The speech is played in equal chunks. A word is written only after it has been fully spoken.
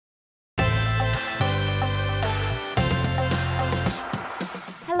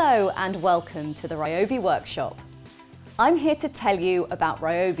Hello and welcome to the RYOBI workshop. I'm here to tell you about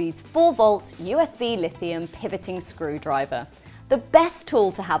RYOBI's 4-volt USB lithium pivoting screwdriver, the best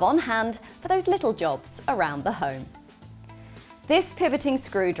tool to have on hand for those little jobs around the home. This pivoting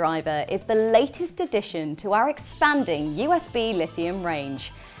screwdriver is the latest addition to our expanding USB lithium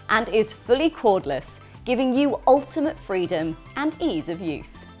range and is fully cordless, giving you ultimate freedom and ease of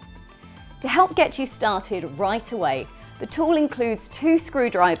use. To help get you started right away, the tool includes 2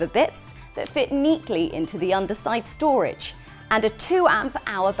 screwdriver bits that fit neatly into the underside storage and a 2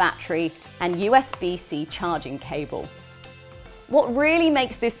 amp-hour battery and USB-C charging cable. What really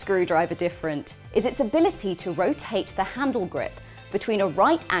makes this screwdriver different is its ability to rotate the handle grip between a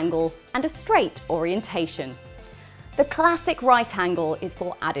right angle and a straight orientation. The classic right angle is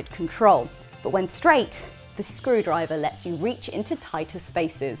for added control, but when straight, the screwdriver lets you reach into tighter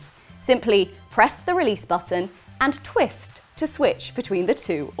spaces. Simply press the release button and twist to switch between the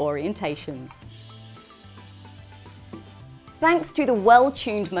 2 orientations. Thanks to the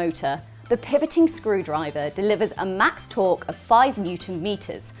well-tuned motor, the pivoting screwdriver delivers a max torque of 5 Newton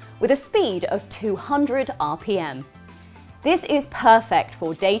meters with a speed of 200 RPM. This is perfect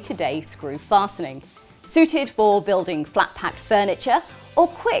for day-to-day screw fastening, suited for building flat-packed furniture or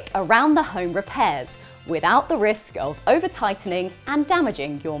quick around-the-home repairs without the risk of over-tightening and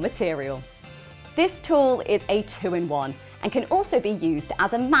damaging your material. This tool is a 2-in-1 and can also be used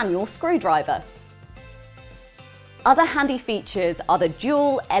as a manual screwdriver. Other handy features are the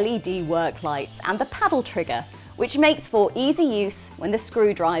dual LED work lights and the paddle trigger, which makes for easy use when the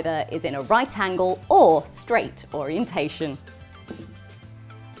screwdriver is in a right angle or straight orientation.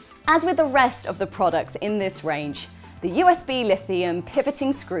 As with the rest of the products in this range, the USB lithium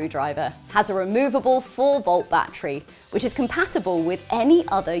pivoting screwdriver has a removable 4-volt battery, which is compatible with any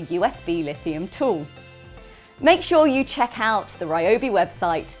other USB lithium tool. Make sure you check out the RYOBI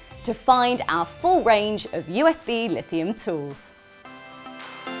website to find our full range of USB lithium tools.